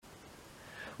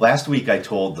Last week I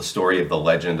told the story of the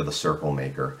legend of the circle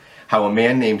maker, how a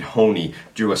man named Honi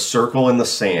drew a circle in the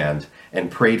sand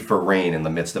and prayed for rain in the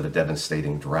midst of a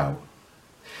devastating drought.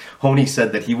 Honi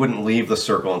said that he wouldn't leave the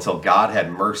circle until God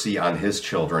had mercy on his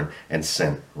children and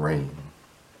sent rain.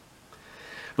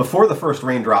 Before the first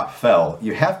raindrop fell,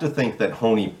 you have to think that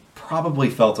Honi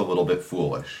probably felt a little bit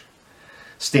foolish.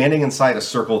 Standing inside a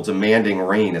circle demanding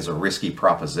rain is a risky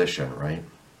proposition, right?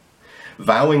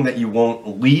 Vowing that you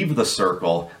won't leave the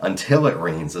circle until it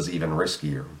rains is even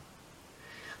riskier.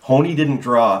 Honi didn't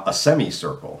draw a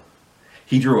semicircle.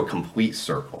 He drew a complete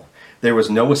circle. There was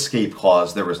no escape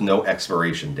clause. There was no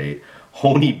expiration date.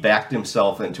 Honi backed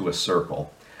himself into a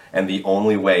circle, and the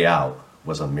only way out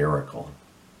was a miracle.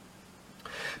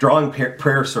 Drawing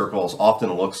prayer circles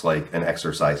often looks like an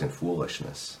exercise in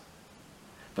foolishness.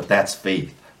 But that's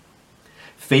faith.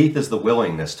 Faith is the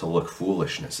willingness to look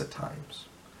foolishness at times.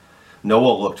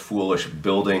 Noah looked foolish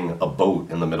building a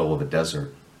boat in the middle of a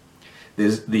desert.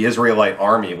 The Israelite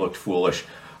army looked foolish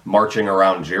marching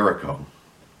around Jericho.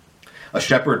 A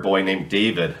shepherd boy named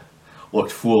David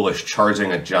looked foolish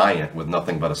charging a giant with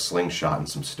nothing but a slingshot and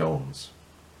some stones.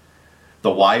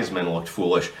 The wise men looked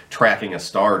foolish tracking a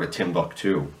star to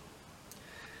Timbuktu.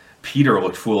 Peter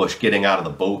looked foolish getting out of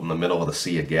the boat in the middle of the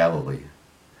Sea of Galilee.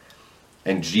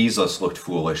 And Jesus looked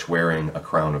foolish wearing a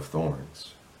crown of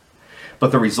thorns.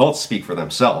 But the results speak for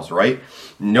themselves, right?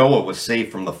 Noah was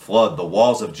saved from the flood. The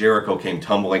walls of Jericho came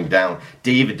tumbling down.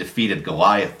 David defeated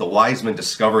Goliath. The wise men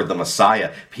discovered the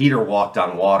Messiah. Peter walked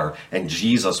on water. And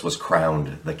Jesus was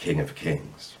crowned the King of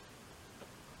Kings.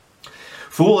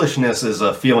 Foolishness is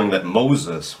a feeling that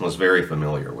Moses was very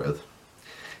familiar with.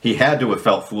 He had to have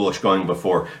felt foolish going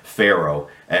before Pharaoh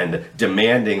and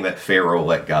demanding that Pharaoh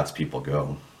let God's people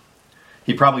go.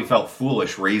 He probably felt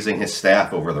foolish raising his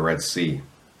staff over the Red Sea.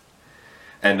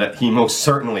 And he most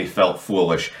certainly felt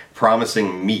foolish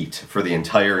promising meat for the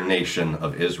entire nation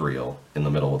of Israel in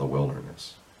the middle of the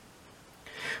wilderness.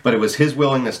 But it was his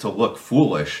willingness to look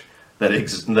foolish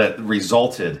that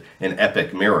resulted in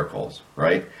epic miracles,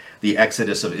 right? The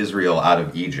exodus of Israel out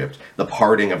of Egypt, the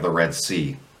parting of the Red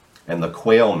Sea, and the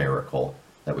quail miracle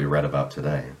that we read about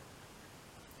today.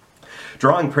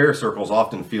 Drawing prayer circles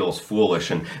often feels foolish,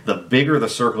 and the bigger the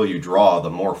circle you draw, the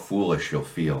more foolish you'll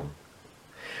feel.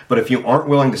 But if you aren't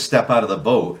willing to step out of the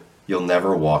boat, you'll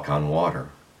never walk on water.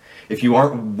 If you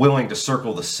aren't willing to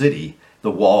circle the city,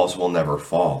 the walls will never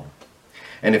fall.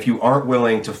 And if you aren't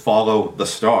willing to follow the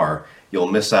star,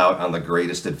 you'll miss out on the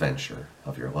greatest adventure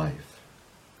of your life.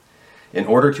 In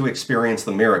order to experience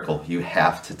the miracle, you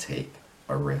have to take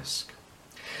a risk.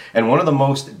 And one of the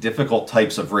most difficult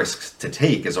types of risks to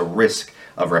take is a risk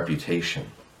of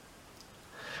reputation.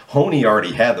 Honi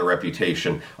already had the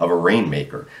reputation of a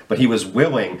rainmaker, but he was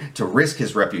willing to risk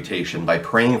his reputation by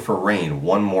praying for rain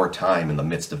one more time in the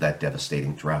midst of that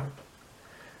devastating drought.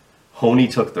 Honi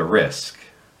took the risk,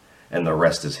 and the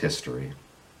rest is history.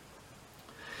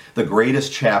 The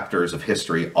greatest chapters of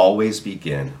history always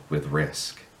begin with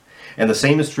risk. And the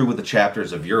same is true with the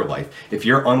chapters of your life. If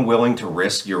you're unwilling to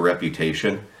risk your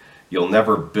reputation, you'll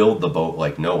never build the boat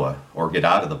like Noah or get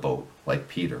out of the boat like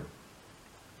Peter.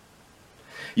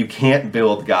 You can't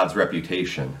build God's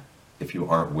reputation if you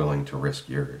aren't willing to risk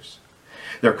yours.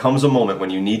 There comes a moment when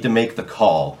you need to make the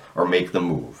call or make the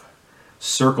move.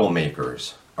 Circle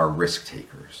makers are risk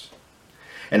takers.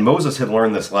 And Moses had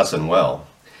learned this lesson well.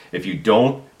 If you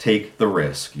don't take the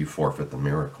risk, you forfeit the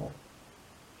miracle.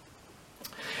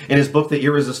 In his book, The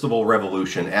Irresistible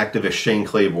Revolution, activist Shane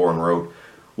Claiborne wrote,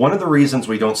 "One of the reasons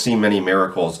we don't see many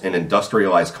miracles in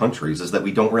industrialized countries is that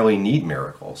we don't really need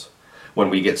miracles. When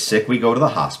we get sick, we go to the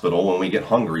hospital. When we get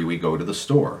hungry, we go to the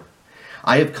store.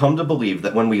 I have come to believe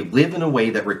that when we live in a way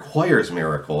that requires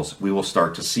miracles, we will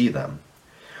start to see them.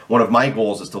 One of my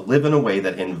goals is to live in a way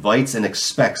that invites and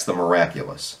expects the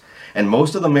miraculous. And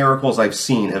most of the miracles I've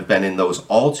seen have been in those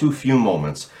all too few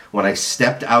moments when I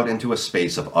stepped out into a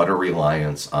space of utter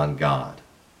reliance on God.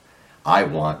 I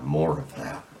want more of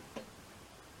that."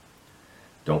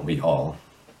 Don't we all?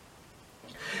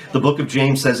 The book of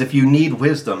James says, "If you need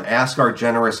wisdom, ask our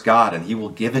generous God, and he will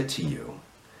give it to you.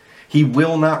 He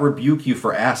will not rebuke you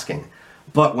for asking,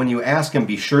 but when you ask him,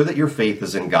 be sure that your faith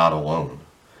is in God alone.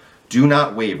 Do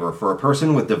not waver, for a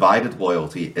person with divided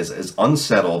loyalty is as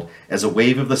unsettled as a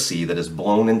wave of the sea that is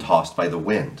blown and tossed by the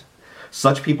wind.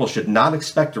 Such people should not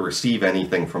expect to receive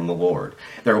anything from the Lord.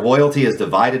 Their loyalty is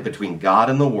divided between God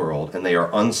and the world, and they are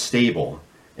unstable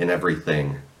in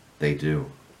everything they do."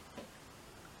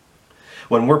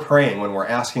 When we're praying, when we're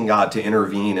asking God to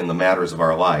intervene in the matters of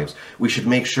our lives, we should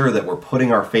make sure that we're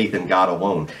putting our faith in God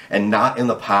alone and not in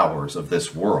the powers of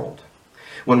this world.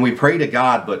 When we pray to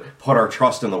God but put our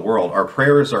trust in the world, our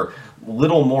prayers are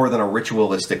little more than a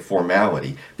ritualistic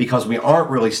formality because we aren't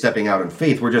really stepping out in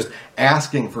faith. We're just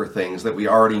asking for things that we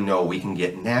already know we can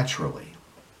get naturally.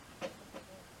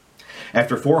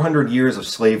 After 400 years of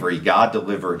slavery, God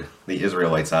delivered the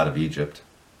Israelites out of Egypt.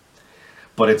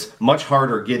 But it's much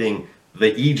harder getting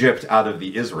the Egypt out of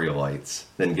the Israelites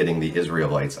than getting the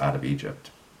Israelites out of Egypt.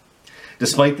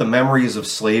 Despite the memories of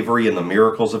slavery and the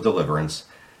miracles of deliverance,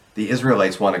 the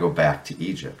Israelites want to go back to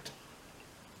Egypt.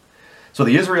 So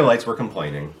the Israelites were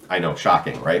complaining. I know,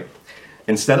 shocking, right?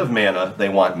 Instead of manna, they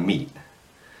want meat.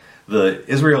 The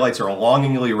Israelites are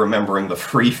longingly remembering the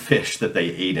free fish that they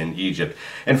ate in Egypt.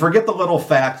 And forget the little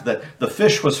fact that the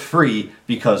fish was free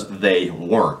because they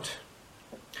weren't.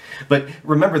 But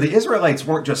remember, the Israelites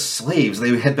weren't just slaves.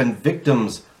 They had been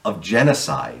victims of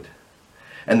genocide.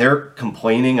 And they're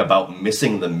complaining about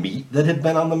missing the meat that had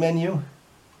been on the menu.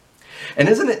 And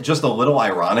isn't it just a little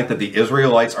ironic that the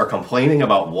Israelites are complaining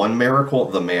about one miracle,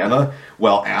 the manna,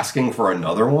 while asking for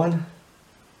another one?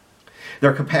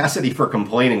 Their capacity for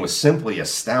complaining was simply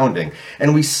astounding,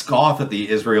 and we scoff at the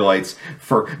Israelites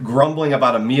for grumbling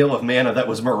about a meal of manna that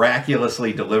was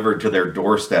miraculously delivered to their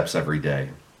doorsteps every day.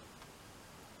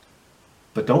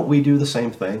 But don't we do the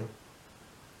same thing?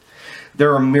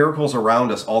 There are miracles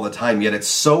around us all the time, yet it's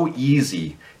so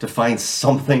easy to find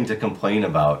something to complain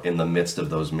about in the midst of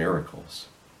those miracles.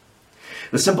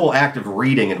 The simple act of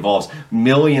reading involves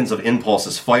millions of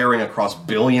impulses firing across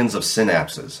billions of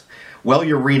synapses. While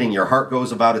you're reading, your heart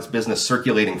goes about its business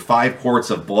circulating 5 quarts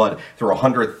of blood through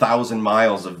 100,000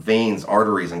 miles of veins,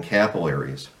 arteries, and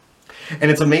capillaries.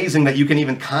 And it's amazing that you can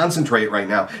even concentrate right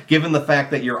now, given the fact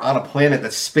that you're on a planet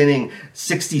that's spinning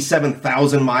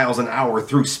 67,000 miles an hour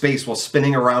through space while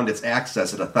spinning around its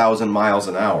axis at 1,000 miles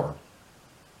an hour.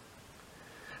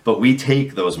 But we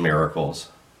take those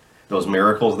miracles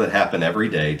that happen every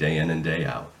day, day in and day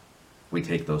out, we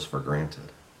take those for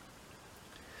granted.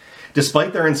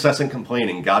 Despite their incessant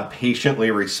complaining, God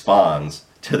patiently responds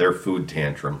to their food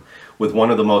tantrum with one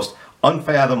of the most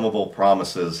unfathomable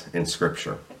promises in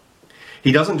Scripture.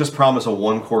 He doesn't just promise a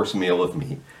one-course meal of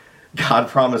meat. God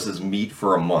promises meat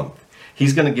for a month.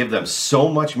 He's going to give them so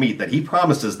much meat that he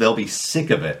promises they'll be sick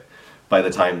of it by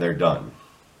the time they're done.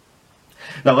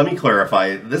 Now, let me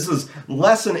clarify. This is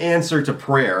less an answer to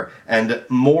prayer and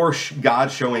more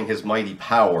God showing his mighty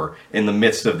power in the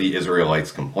midst of the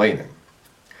Israelites complaining.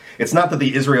 It's not that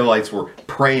the Israelites were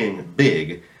praying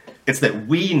big. It's that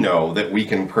we know that we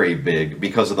can pray big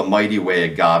because of the mighty way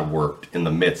God worked in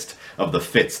the midst of the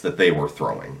fits that they were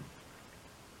throwing.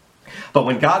 But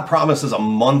when God promises a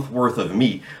month worth of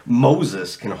meat,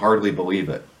 Moses can hardly believe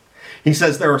it. He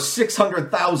says, there are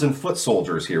 600,000 foot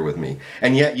soldiers here with me,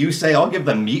 and yet you say I'll give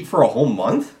them meat for a whole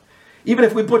month? Even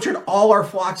if we butchered all our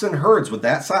flocks and herds, would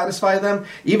that satisfy them?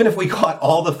 Even if we caught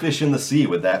all the fish in the sea,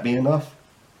 would that be enough?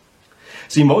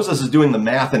 See, Moses is doing the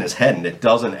math in his head, and it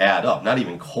doesn't add up, not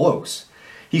even close.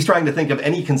 He's trying to think of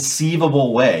any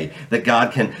conceivable way that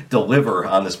God can deliver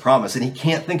on this promise, and he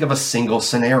can't think of a single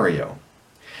scenario.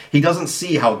 He doesn't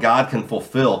see how God can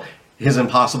fulfill his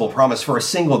impossible promise for a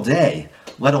single day,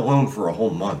 let alone for a whole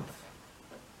month.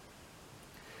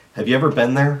 Have you ever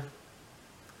been there?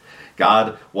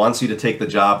 God wants you to take the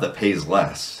job that pays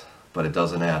less, but it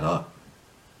doesn't add up.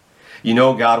 You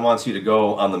know God wants you to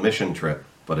go on the mission trip,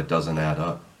 but it doesn't add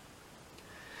up.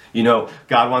 You know,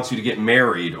 God wants you to get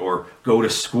married or go to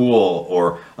school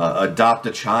or adopt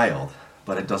a child,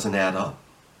 but it doesn't add up.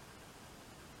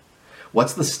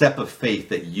 What's the step of faith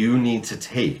that you need to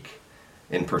take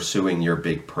in pursuing your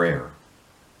big prayer?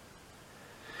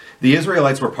 The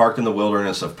Israelites were parked in the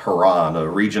wilderness of Paran, a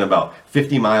region about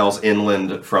 50 miles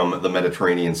inland from the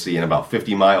Mediterranean Sea and about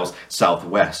 50 miles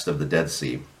southwest of the Dead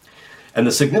Sea. And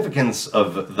the significance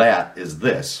of that is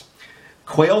this.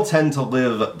 Quail tend to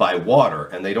live by water,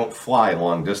 and they don't fly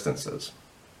long distances.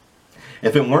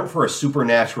 If it weren't for a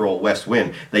supernatural west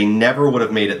wind, they never would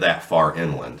have made it that far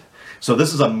inland. So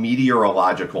this is a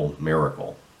meteorological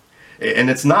miracle.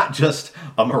 And it's not just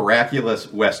a miraculous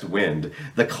west wind.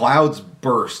 The clouds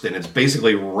burst, and it's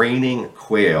basically raining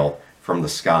quail from the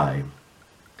sky.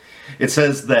 It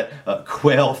says that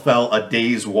quail fell a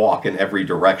day's walk in every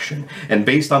direction. And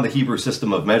based on the Hebrew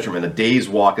system of measurement, a day's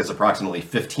walk is approximately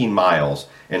 15 miles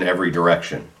in every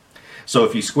direction. So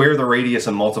if you square the radius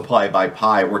and multiply by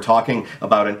pi, we're talking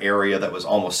about an area that was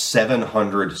almost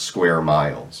 700 square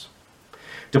miles.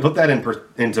 To put that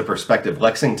into perspective,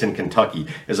 Lexington, Kentucky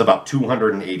is about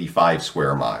 285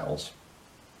 square miles.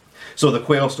 So the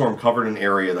quail storm covered an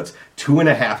area that's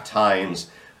 2.5 times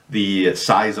the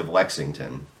size of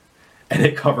Lexington. And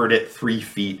it covered it 3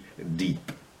 feet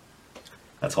deep.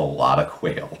 That's a lot of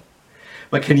quail.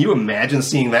 But can you imagine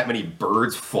seeing that many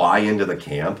birds fly into the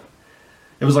camp?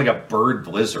 It was like a bird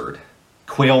blizzard.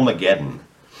 Quail-mageddon.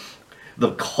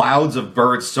 The clouds of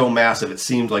birds so massive it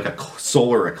seemed like a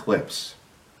solar eclipse.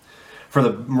 For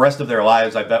the rest of their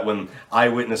lives, I bet when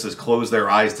eyewitnesses closed their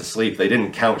eyes to sleep, they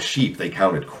didn't count sheep, they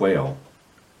counted quail.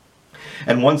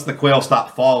 And once the quail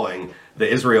stopped falling, the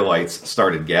Israelites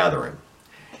started gathering.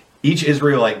 Each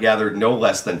Israelite gathered no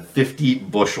less than 50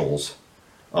 bushels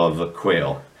of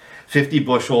quail. 50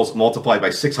 bushels multiplied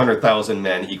by 600,000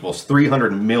 men equals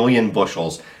 300 million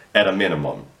bushels at a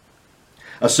minimum.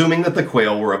 Assuming that the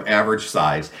quail were of average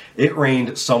size, it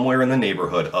rained somewhere in the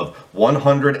neighborhood of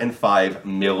 105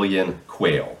 million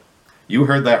quail. You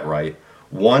heard that right.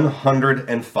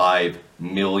 105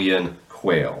 million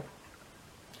quail.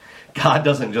 God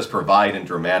doesn't just provide in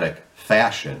dramatic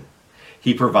fashion.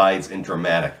 He provides in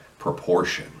dramatic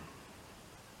proportion.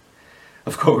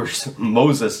 Of course,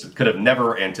 Moses could have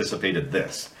never anticipated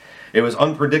this. It was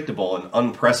unpredictable and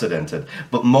unprecedented,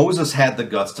 but Moses had the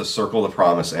guts to circle the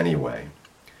promise anyway.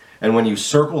 And when you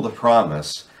circle the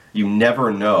promise, you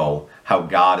never know how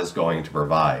God is going to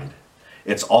provide.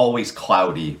 It's always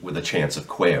cloudy with a chance of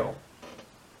quail.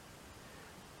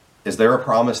 Is there a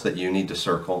promise that you need to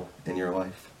circle in your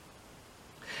life?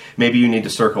 Maybe you need to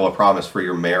circle a promise for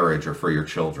your marriage or for your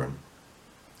children.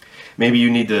 Maybe you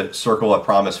need to circle a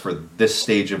promise for this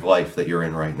stage of life that you're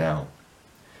in right now.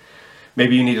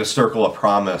 Maybe you need to circle a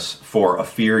promise for a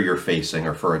fear you're facing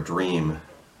or for a dream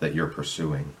that you're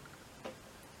pursuing.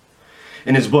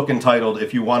 In his book entitled,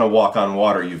 If You Want to Walk on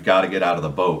Water, You've Got to Get Out of the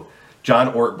Boat,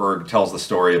 John Ortberg tells the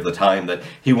story of the time that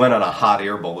he went on a hot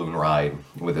air balloon ride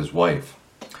with his wife.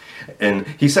 And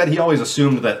he said he always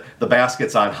assumed that the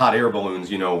baskets on hot air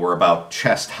balloons, were about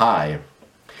chest high.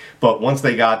 But once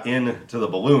they got into the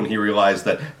balloon, he realized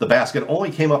that the basket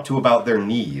only came up to about their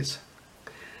knees.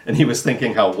 And he was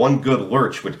thinking how one good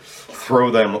lurch would throw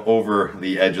them over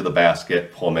the edge of the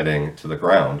basket, plummeting to the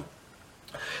ground.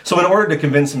 So in order to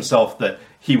convince himself that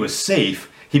he was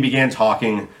safe, he began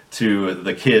talking to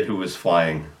the kid who was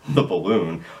flying the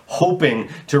balloon, hoping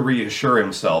to reassure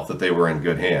himself that they were in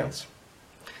good hands.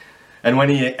 And when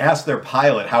he asked their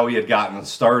pilot how he had gotten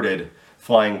started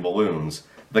flying balloons,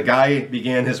 the guy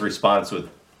began his response with,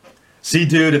 "See,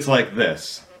 dude, it's like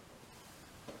this."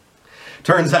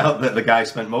 Turns out that the guy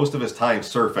spent most of his time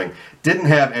surfing, didn't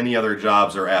have any other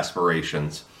jobs or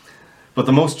aspirations. But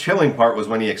the most chilling part was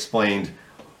when he explained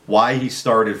why he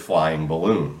started flying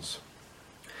balloons.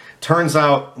 Turns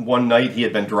out one night he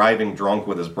had been driving drunk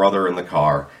with his brother in the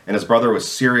car, and his brother was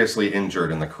seriously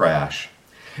injured in the crash.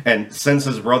 And since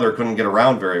his brother couldn't get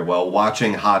around very well,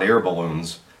 watching hot air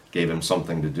balloons gave him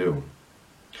something to do.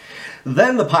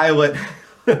 Then the pilot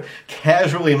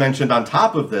casually mentioned on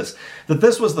top of this that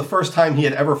this was the first time he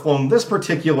had ever flown this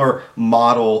particular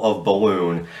model of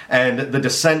balloon, and the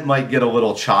descent might get a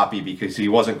little choppy because he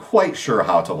wasn't quite sure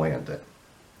how to land it.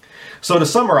 So to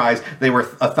summarize, they were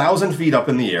 1,000 feet up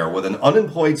in the air with an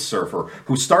unemployed surfer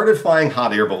who started flying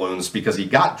hot air balloons because he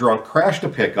got drunk, crashed a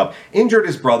pickup, injured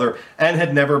his brother, and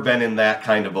had never been in that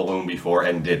kind of balloon before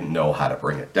and didn't know how to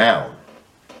bring it down.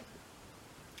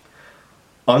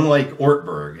 Unlike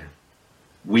Ortberg,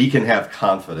 we can have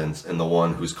confidence in the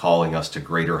one who's calling us to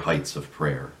greater heights of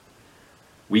prayer.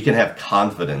 We can have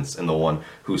confidence in the one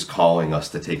who's calling us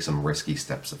to take some risky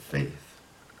steps of faith.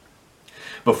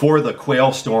 Before the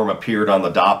quail storm appeared on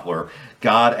the Doppler,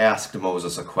 God asked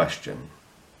Moses a question.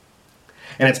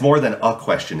 And it's more than a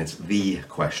question, it's the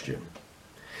question.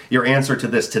 Your answer to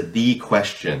the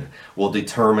question, will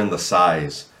determine the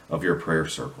size of your prayer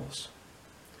circles.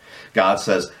 God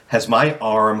says, "Has my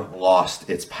arm lost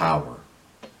its power?"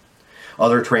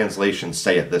 Other translations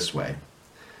say it this way: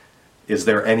 "Is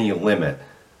there any limit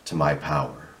to my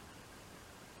power?"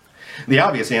 The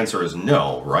obvious answer is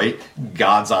no, right?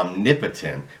 God's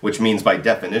omnipotent, which means by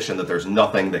definition that there's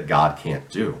nothing that God can't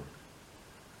do.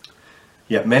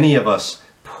 Yet many of us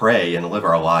pray and live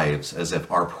our lives as if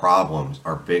our problems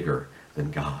are bigger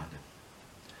than God.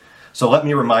 So let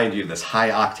me remind you of this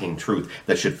high-octane truth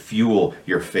that should fuel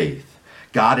your faith.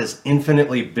 God is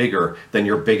infinitely bigger than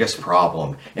your biggest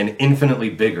problem and infinitely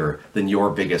bigger than your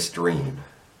biggest dream.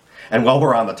 And while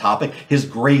we're on the topic, His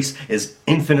grace is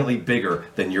infinitely bigger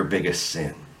than your biggest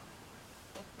sin.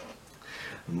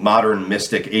 Modern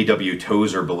mystic A.W.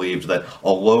 Tozer believed that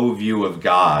a low view of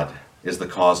God is the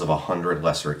cause of 100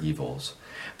 lesser evils,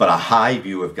 but a high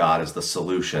view of God is the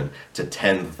solution to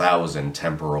 10,000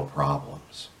 temporal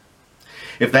problems.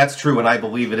 If that's true, and I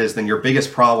believe it is, then your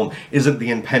biggest problem isn't the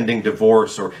impending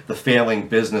divorce or the failing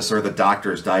business or the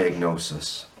doctor's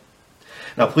diagnosis.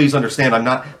 Now, please understand, I'm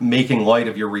not making light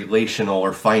of your relational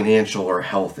or financial or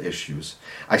health issues.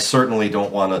 I certainly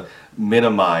don't want to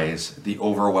minimize the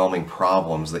overwhelming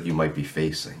problems that you might be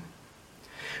facing.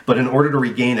 But in order to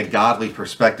regain a godly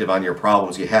perspective on your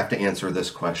problems, you have to answer this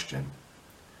question.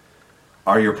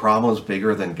 Are your problems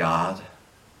bigger than God?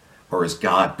 Or is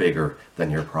God bigger than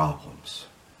your problems?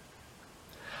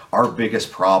 Our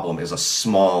biggest problem is a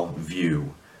small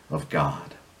view of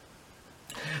God.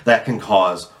 That can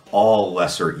cause all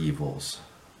lesser evils.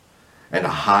 And a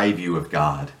high view of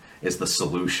God is the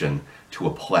solution to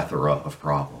a plethora of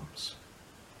problems.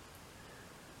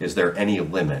 Is there any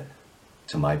limit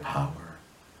to my power?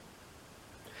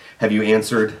 Have you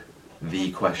answered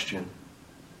the question?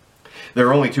 There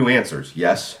are only two answers,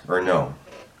 yes or no.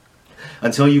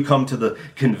 Until you come to the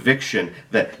conviction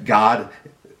that God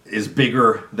is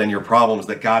bigger than your problems,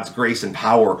 that God's grace and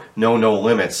power know no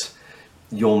limits,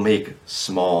 you'll make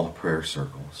small prayer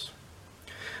circles.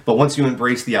 But once you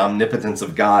embrace the omnipotence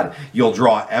of God, you'll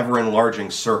draw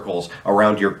ever-enlarging circles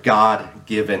around your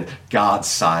God-given,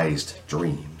 God-sized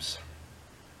dreams.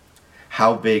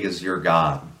 How big is your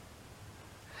God?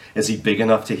 Is he big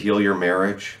enough to heal your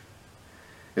marriage?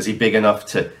 Is he big enough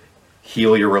to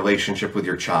heal your relationship with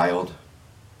your child?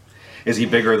 Is he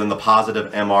bigger than the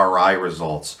positive MRI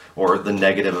results or the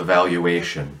negative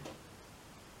evaluation?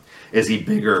 Is he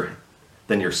bigger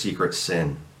than your secret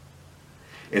sin?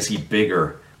 Is he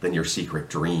bigger than your secret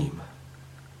dream?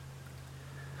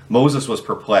 Moses was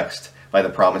perplexed by the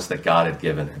promise that God had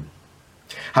given him.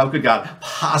 How could God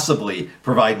possibly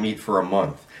provide meat for a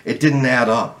month? It didn't add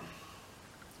up.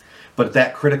 But at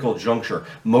that critical juncture,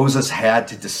 Moses had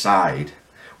to decide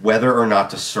whether or not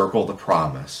to circle the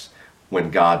promise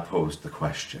when God posed the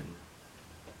question.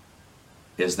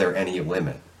 Is there any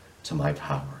limit to my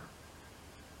power?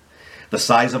 The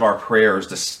size of our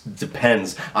prayers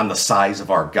depends on the size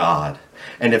of our God.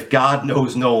 And if God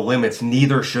knows no limits,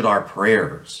 neither should our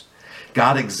prayers.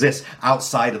 God exists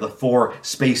outside of the 4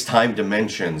 space-time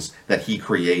dimensions that he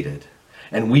created.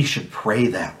 And we should pray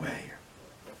that way.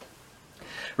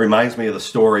 Reminds me of the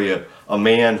story of a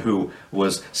man who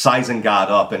was sizing God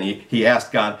up, and he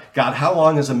asked God, how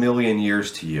long is 1,000,000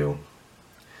 years to you?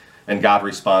 And God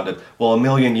responded, well,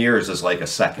 1,000,000 years is like a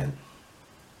second.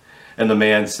 And the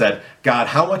man said, God,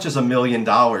 how much is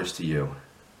 $1,000,000 to you?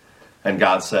 And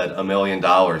God said,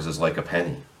 $1,000,000 is like a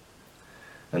penny.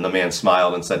 And the man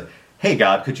smiled and said, hey,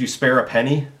 God, could you spare a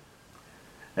penny?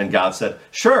 And God said,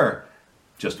 sure,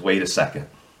 just wait a second.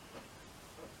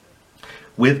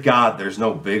 With God, there's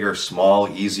no big or small,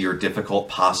 easy or difficult,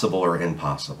 possible or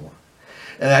impossible.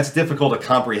 And that's difficult to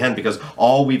comprehend because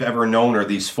all we've ever known are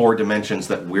these 4 dimensions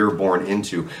that we're born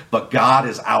into. But God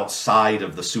is outside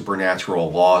of the supernatural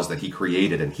laws that he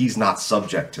created, and he's not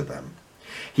subject to them.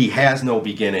 He has no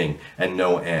beginning and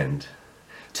no end.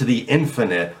 To the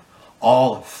infinite,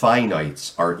 all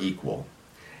finites are equal.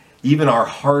 Even our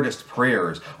hardest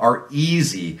prayers are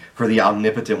easy for the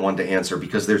omnipotent one to answer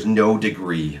because there's no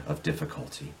degree of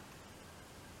difficulty.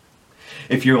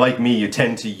 If you're like me, you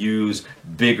tend to use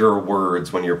bigger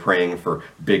words when you're praying for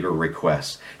bigger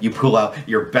requests. You pull out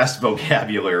your best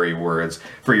vocabulary words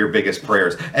for your biggest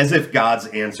prayers, as if God's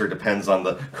answer depends on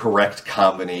the correct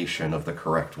combination of the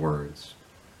correct words.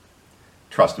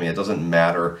 Trust me, it doesn't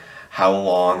matter how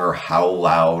long or how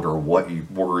loud or what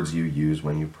words you use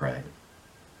when you pray.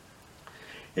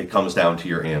 It comes down to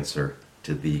your answer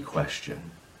to the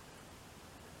question.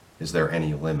 Is there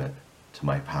any limit to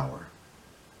my power?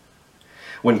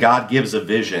 When God gives a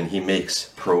vision, he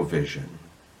makes provision.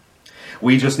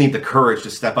 We just need the courage to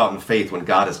step out in faith when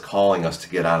God is calling us to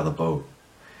get out of the boat.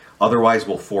 Otherwise,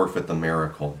 we'll forfeit the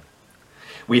miracle.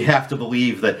 We have to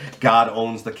believe that God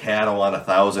owns the cattle on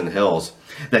 1,000 hills,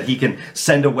 that he can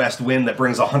send a west wind that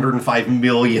brings 105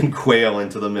 million quail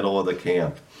into the middle of the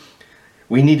camp.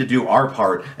 We need to do our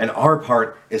part, and our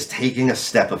part is taking a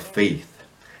step of faith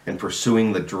and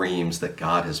pursuing the dreams that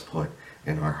God has put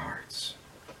in our hearts.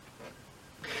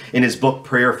 In his book,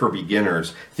 Prayer for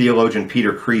Beginners, theologian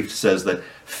Peter Kreeft says that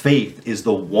faith is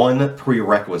the one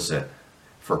prerequisite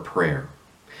for prayer.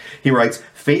 He writes,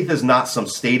 faith is not some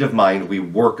state of mind we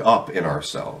work up in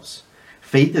ourselves.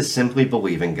 Faith is simply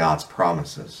believing God's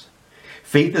promises.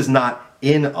 Faith is not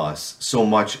in us so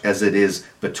much as it is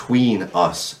between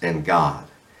us and God.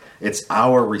 It's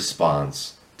our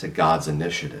response to God's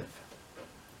initiative.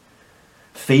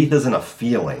 Faith isn't a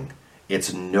feeling,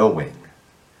 it's knowing.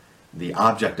 The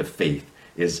object of faith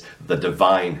is the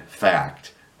divine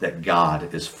fact that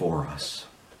God is for us.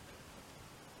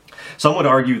 Some would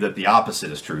argue that the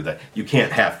opposite is true, that you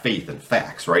can't have faith in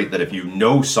facts, right? That if you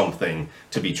know something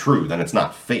to be true, then it's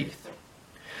not faith.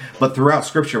 But throughout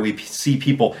Scripture, we see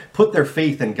people put their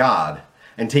faith in God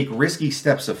and take risky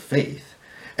steps of faith.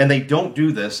 And they don't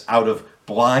do this out of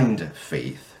blind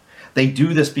faith. They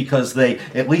do this because they,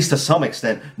 at least to some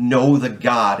extent, know the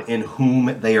God in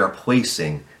whom they are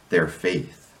placing their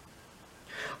faith.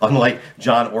 Unlike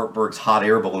John Ortberg's hot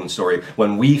air balloon story,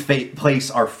 when we place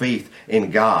our faith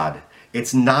in God,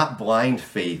 it's not blind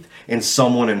faith in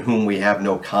someone in whom we have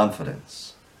no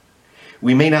confidence.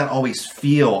 We may not always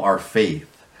feel our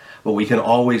faith, but we can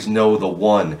always know the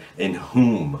one in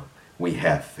whom we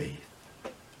have faith.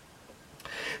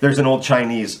 There's an old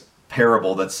Chinese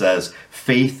parable that says,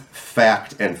 faith,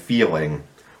 fact, and feeling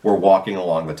were walking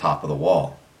along the top of the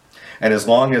wall. And as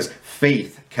long as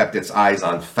faith kept its eyes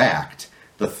on fact,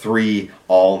 the three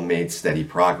all made steady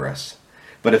progress.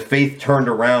 But if faith turned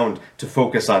around to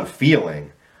focus on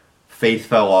feeling, faith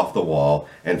fell off the wall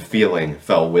and feeling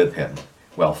fell with him,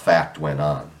 while fact went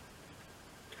on.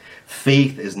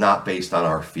 Faith is not based on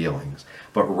our feelings,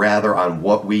 but rather on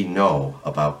what we know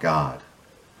about God.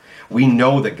 We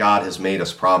know that God has made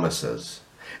us promises,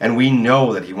 and we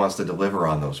know that he wants to deliver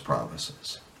on those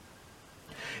promises.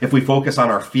 If we focus on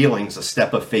our feelings, a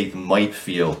step of faith might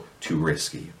feel too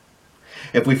risky.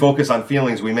 If we focus on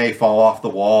feelings, we may fall off the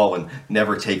wall and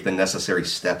never take the necessary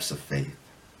steps of faith.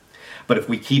 But if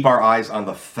we keep our eyes on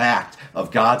the fact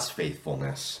of God's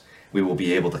faithfulness, we will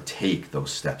be able to take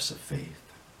those steps of faith.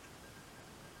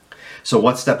 So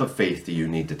what step of faith do you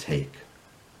need to take?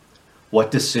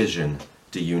 What decision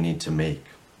do you need to make?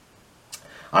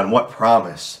 On what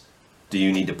promise do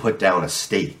you need to put down a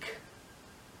stake?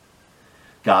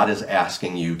 God is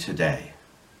asking you today,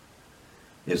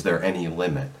 is there any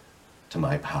limit to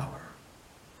my power?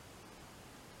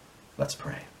 Let's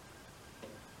pray.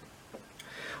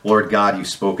 Lord God, you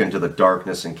spoke into the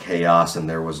darkness and chaos, and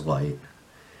there was light.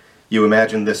 You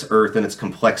imagined this earth and its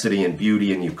complexity and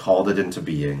beauty, and you called it into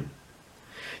being.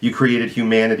 You created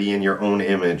humanity in your own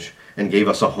image and gave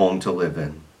us a home to live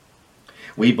in.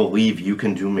 We believe you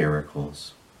can do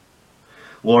miracles.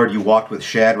 Lord, you walked with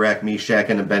Shadrach, Meshach,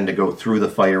 and Abednego through the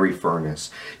fiery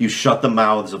furnace. You shut the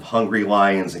mouths of hungry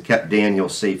lions and kept Daniel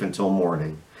safe until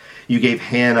morning. You gave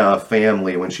Hannah a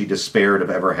family when she despaired of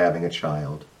ever having a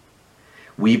child.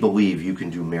 We believe you can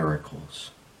do miracles.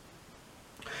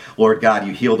 Lord God,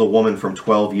 you healed a woman from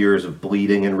 12 years of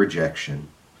bleeding and rejection.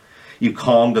 You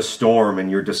calmed a storm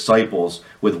and your disciples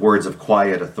with words of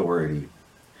quiet authority.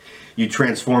 You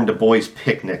transformed a boy's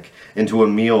picnic into a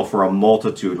meal for a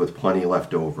multitude with plenty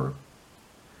left over.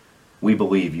 We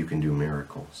believe you can do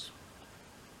miracles.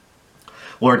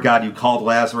 Lord God, you called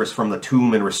Lazarus from the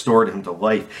tomb and restored him to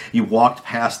life. You walked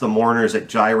past the mourners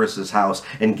at Jairus' house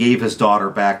and gave his daughter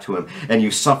back to him. And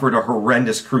you suffered a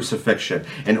horrendous crucifixion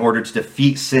in order to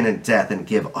defeat sin and death and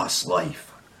give us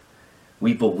life.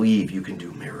 We believe you can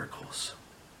do miracles.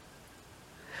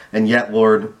 And yet,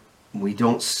 Lord, we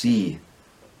don't see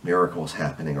miracles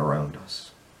happening around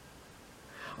us.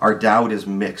 Our doubt is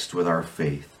mixed with our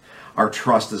faith. Our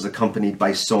trust is accompanied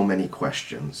by so many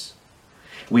questions.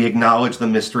 We acknowledge the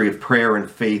mystery of prayer and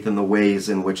faith and the ways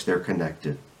in which they're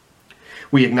connected.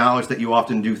 We acknowledge that you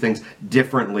often do things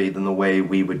differently than the way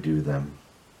we would do them.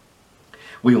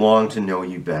 We long to know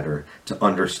you better, to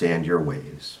understand your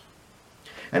ways.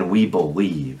 And we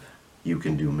believe you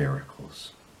can do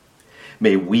miracles.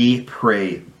 May we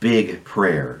pray big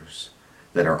prayers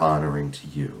that are honoring to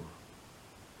you.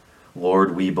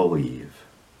 Lord, we believe.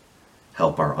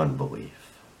 Help our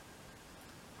unbelief.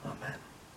 Amen.